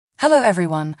Hello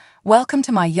everyone, welcome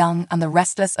to my Young and the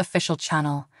Restless official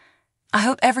channel. I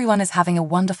hope everyone is having a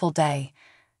wonderful day.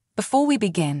 Before we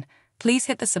begin, please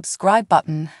hit the subscribe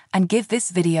button and give this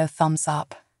video thumbs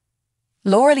up.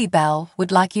 Lauralee Bell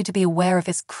would like you to be aware of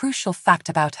this crucial fact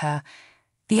about her.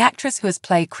 The actress who has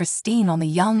played Christine on The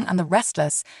Young and the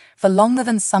Restless for longer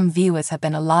than some viewers have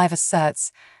been alive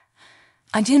asserts,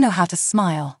 "I do know how to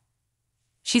smile."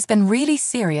 She's been really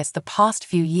serious the past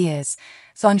few years,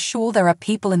 so I'm sure there are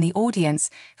people in the audience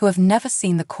who have never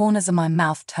seen the corners of my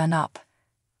mouth turn up.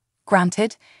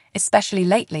 Granted, especially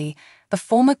lately, the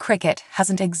former cricket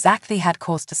hasn't exactly had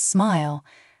cause to smile.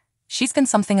 She's been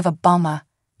something of a bummer,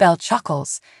 Bell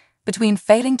chuckles, between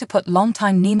failing to put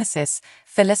longtime nemesis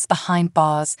Phyllis behind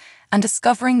bars and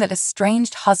discovering that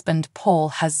estranged husband Paul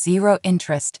has zero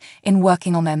interest in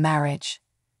working on their marriage.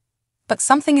 But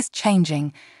something is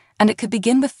changing, and it could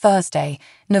begin with Thursday,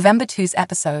 November 2's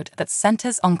episode that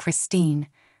centers on Christine.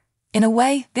 In a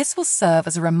way, this will serve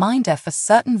as a reminder for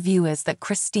certain viewers that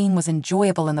Christine was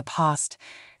enjoyable in the past,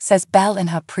 says Bell in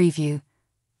her preview.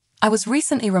 "I was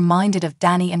recently reminded of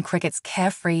Danny and Cricket's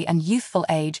carefree and youthful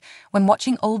age when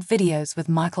watching old videos with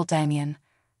Michael Damian.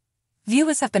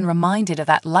 Viewers have been reminded of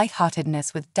that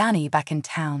lightheartedness with Danny back in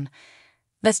town.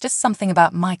 There's just something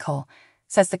about Michael,"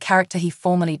 says the character he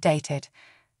formerly dated.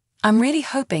 "I'm really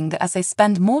hoping that as they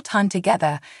spend more time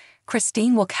together,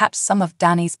 Christine will catch some of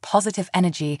Danny's positive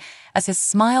energy as his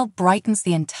smile brightens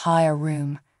the entire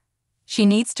room. She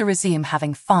needs to resume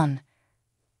having fun.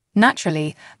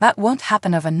 Naturally, that won't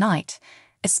happen overnight,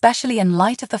 especially in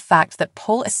light of the fact that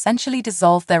Paul essentially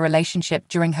dissolved their relationship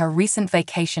during her recent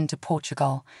vacation to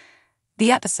Portugal.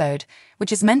 The episode,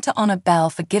 which is meant to honor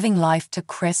Bell for giving life to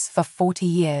Chris for 40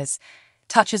 years,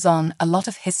 touches on a lot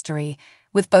of history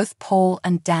with both Paul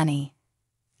and Danny.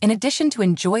 In addition to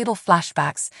enjoyable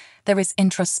flashbacks, there is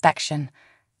introspection.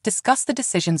 Discuss the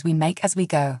decisions we make as we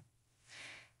go.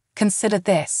 Consider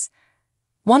this.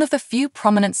 One of the few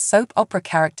prominent soap opera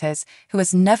characters who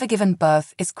has never given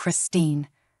birth is Christine.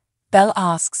 Bell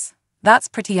asks, "That's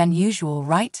pretty unusual,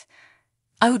 right?"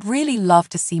 I would really love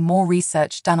to see more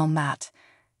research done on that.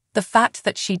 The fact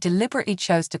that she deliberately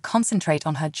chose to concentrate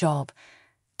on her job.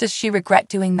 Does she regret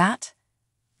doing that?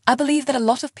 I believe that a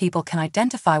lot of people can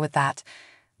identify with that,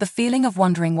 the feeling of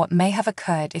wondering what may have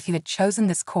occurred if you had chosen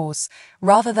this course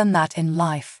rather than that in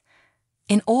life.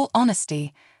 In all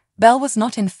honesty, Bell was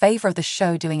not in favor of the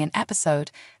show doing an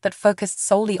episode that focused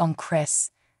solely on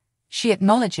Chris. She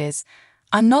acknowledges,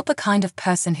 "I'm not the kind of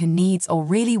person who needs or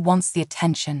really wants the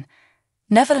attention."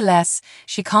 Nevertheless,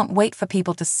 she can't wait for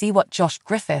people to see what Josh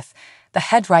Griffith, the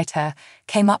head writer,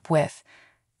 came up with.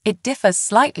 It differs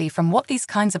slightly from what these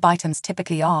kinds of items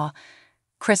typically are.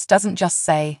 Chris doesn't just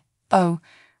say, "Oh,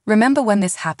 remember when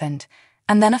this happened,"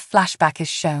 and then a flashback is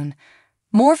shown.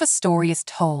 More of a story is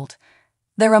told.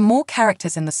 There are more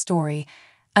characters in the story,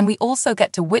 and we also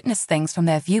get to witness things from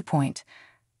their viewpoint.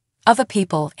 Other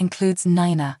people includes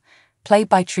Nina, played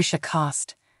by Trisha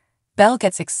Cast. Bell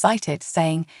gets excited,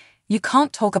 saying, "You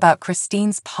can't talk about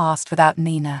Christine's past without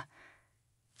Nina."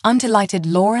 I'm delighted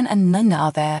Lauren and Nina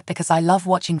are there because I love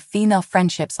watching female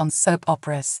friendships on soap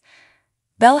operas.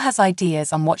 Bell has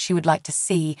ideas on what she would like to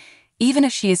see, even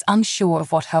if she is unsure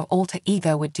of what her alter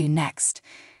ego would do next.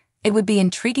 It would be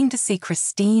intriguing to see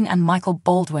Christine and Michael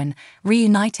Baldwin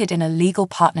reunited in a legal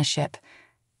partnership.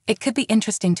 It could be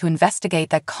interesting to investigate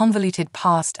their convoluted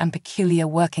past and peculiar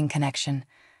working connection.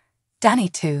 Danny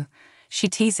too, she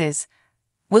teases.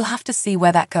 "We'll have to see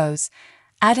where that goes,"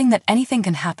 adding that anything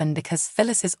can happen because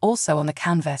Phyllis is also on the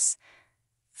canvas.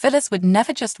 Phyllis would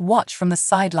never just watch from the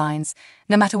sidelines,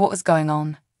 no matter what was going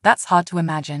on. That's hard to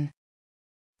imagine.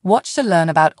 Watch to learn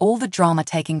about all the drama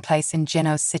taking place in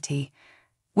Genoa City.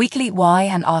 Weekly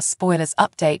Y&R spoilers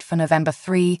update for November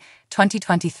 3,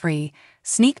 2023.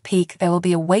 Sneak peek, there will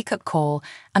be a wake-up call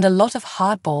and a lot of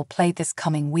hardball played this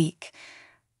coming week.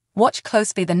 Watch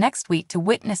closely the next week to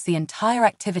witness the entire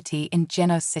activity in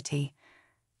Genoa City.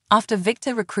 After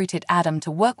Victor recruited Adam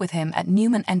to work with him at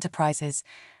Newman Enterprises,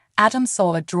 Adam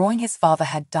saw a drawing his father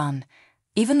had done.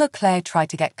 Even though Claire tried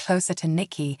to get closer to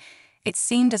Nikki, it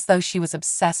seemed as though she was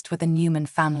obsessed with the Newman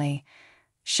family.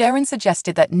 Sharon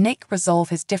suggested that Nick resolve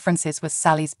his differences with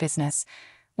Sally's business,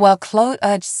 while Chloe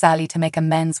urged Sally to make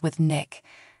amends with Nick.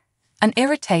 And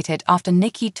irritated after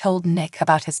Nikki told Nick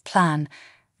about his plan,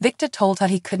 Victor told her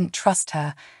he couldn't trust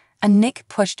her, and Nick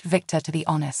pushed Victor to be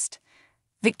honest.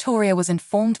 Victoria was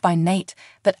informed by Nate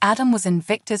that Adam was in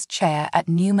Victor's chair at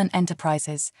Newman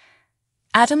Enterprises.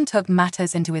 Adam took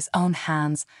matters into his own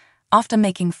hands after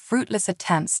making fruitless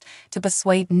attempts to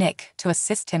persuade Nick to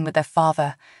assist him with their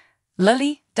father.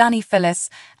 Lily, Danny, Phyllis,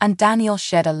 and Daniel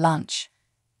shared a lunch.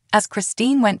 As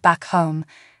Christine went back home,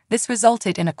 this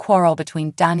resulted in a quarrel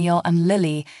between Daniel and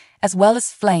Lily, as well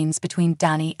as flames between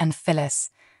Danny and Phyllis.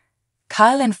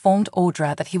 Kyle informed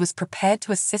Audra that he was prepared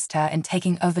to assist her in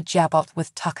taking over Jabot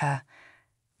with Tucker.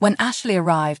 When Ashley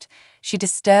arrived, she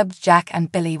disturbed Jack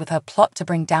and Billy with her plot to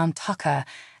bring down Tucker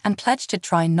and pledged to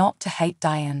try not to hate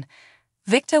Diane.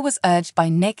 Victor was urged by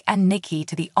Nick and Nikki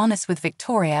to be honest with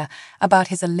Victoria about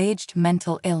his alleged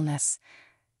mental illness.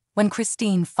 When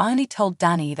Christine finally told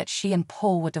Danny that she and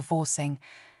Paul were divorcing,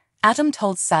 Adam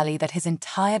told Sally that his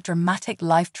entire dramatic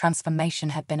life transformation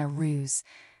had been a ruse.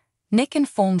 Nick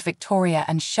informed Victoria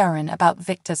and Sharon about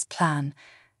Victor's plan.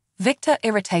 Victor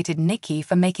irritated Nikki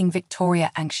for making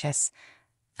Victoria anxious.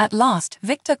 At last,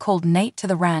 Victor called Nate to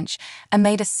the ranch and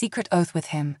made a secret oath with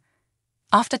him.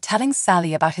 After telling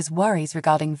Sally about his worries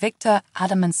regarding Victor,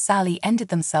 Adam and Sally ended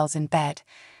themselves in bed.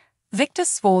 Victor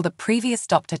swore the previous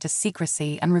doctor to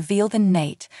secrecy and revealed in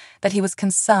Nate that he was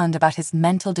concerned about his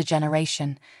mental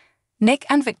degeneration. Nick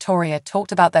and Victoria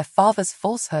talked about their father's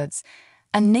falsehoods,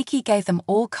 and Nikki gave them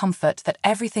all comfort that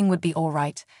everything would be all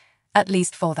right, at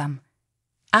least for them.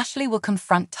 Ashley will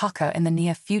confront Tucker in the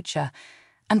near future,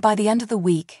 and by the end of the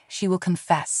week, she will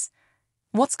confess.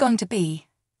 What's going to be?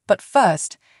 But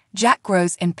first, Jack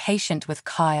grows impatient with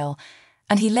Kyle,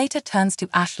 and he later turns to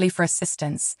Ashley for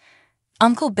assistance.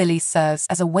 Uncle Billy serves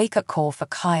as a wake-up call for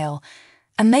Kyle,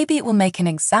 and maybe it will make him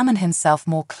examine himself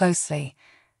more closely.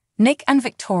 Nick and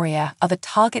Victoria are the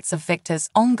targets of Victor's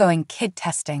ongoing kid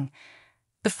testing.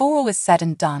 Before all is said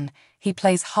and done, he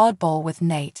plays hardball with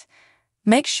Nate.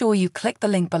 Make sure you click the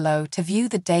link below to view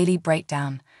the daily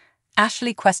breakdown.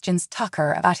 Ashley questions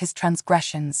Tucker about his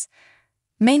transgressions.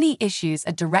 Many issues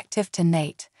a directive to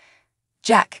Nate.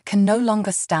 Jack can no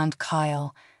longer stand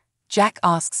Kyle. Jack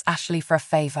asks Ashley for a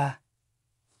favor.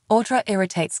 Audra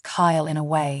irritates Kyle in a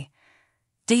way.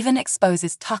 Devon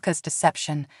exposes Tucker's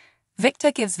deception.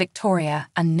 Victor gives Victoria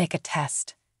and Nick a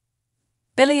test.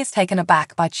 Billy is taken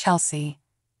aback by Chelsea.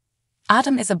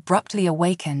 Adam is abruptly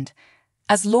awakened.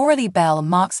 As Lauralee Bell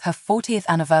marks her 40th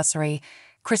anniversary,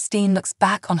 Christine looks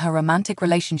back on her romantic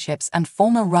relationships and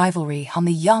former rivalry on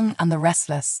The Young and the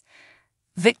Restless.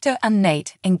 Victor and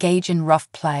Nate engage in rough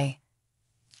play.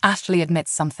 Ashley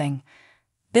admits something.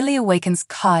 Billy awakens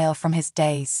Kyle from his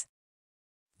daze.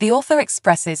 The author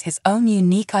expresses his own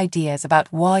unique ideas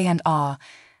about Y and R.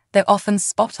 They're often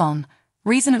spot on,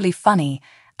 reasonably funny,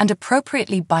 and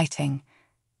appropriately biting.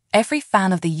 Every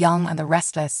fan of The Young and the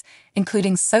Restless,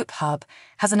 including Soap Hub,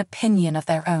 has an opinion of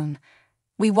their own.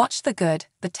 We watched the good,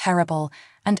 the terrible,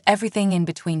 and everything in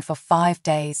between for 5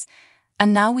 days,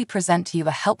 and now we present to you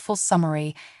a helpful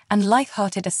summary and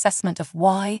light-hearted assessment of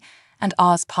Y and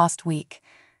R's past week.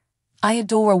 I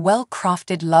adore a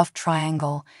well-crafted love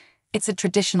triangle. It's a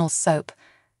traditional soap,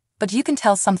 but you can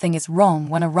tell something is wrong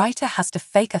when a writer has to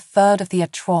fake a third of the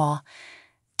auteur.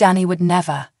 Danny would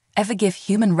never, ever give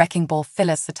human wrecking ball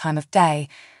Phyllis the time of day,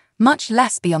 much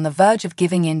less be on the verge of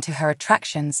giving in to her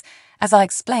attractions, as I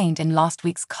explained in last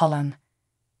week's column.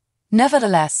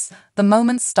 Nevertheless, the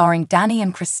moments starring Danny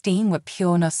and Christine were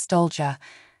pure nostalgia,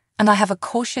 and I have a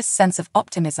cautious sense of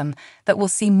optimism that we'll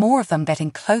see more of them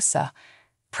getting closer,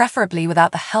 preferably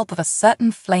without the help of a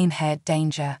certain flame-haired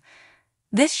danger.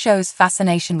 This show's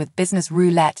fascination with business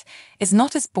roulette is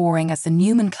not as boring as the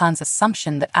Newman clan's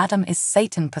assumption that Adam is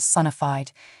Satan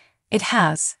personified. It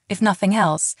has, if nothing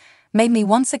else, made me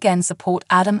once again support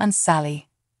Adam and Sally.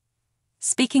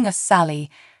 Speaking of Sally,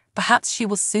 perhaps she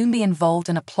will soon be involved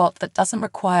in a plot that doesn't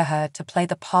require her to play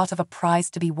the part of a prize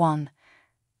to be won.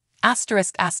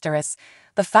 Asterisk,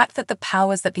 the fact that the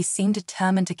powers that be seem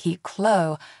determined to keep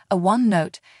Chloe a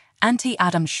one-note,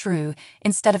 anti-Adam shrew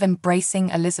instead of embracing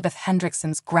Elizabeth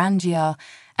Hendrickson's grandeur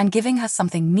and giving her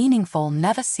something meaningful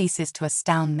never ceases to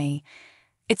astound me.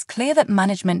 It's clear that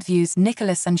management views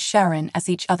Nicholas and Sharon as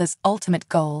each other's ultimate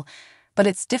goal, but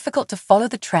it's difficult to follow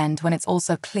the trend when it's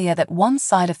also clear that one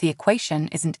side of the equation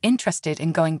isn't interested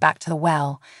in going back to the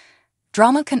well.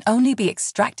 Drama can only be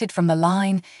extracted from the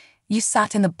line, "You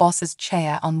sat in the boss's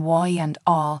chair on Y and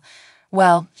R."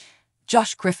 Well,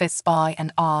 Josh Griffith's Y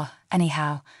and R,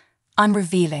 anyhow. I'm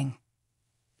revealing.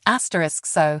 Asterisk,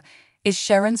 so, is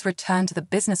Sharon's return to the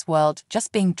business world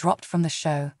just being dropped from the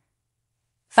show?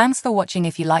 Thanks for watching.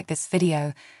 If you like this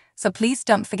video, so please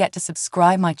don't forget to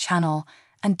subscribe my channel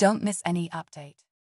and don't miss any update.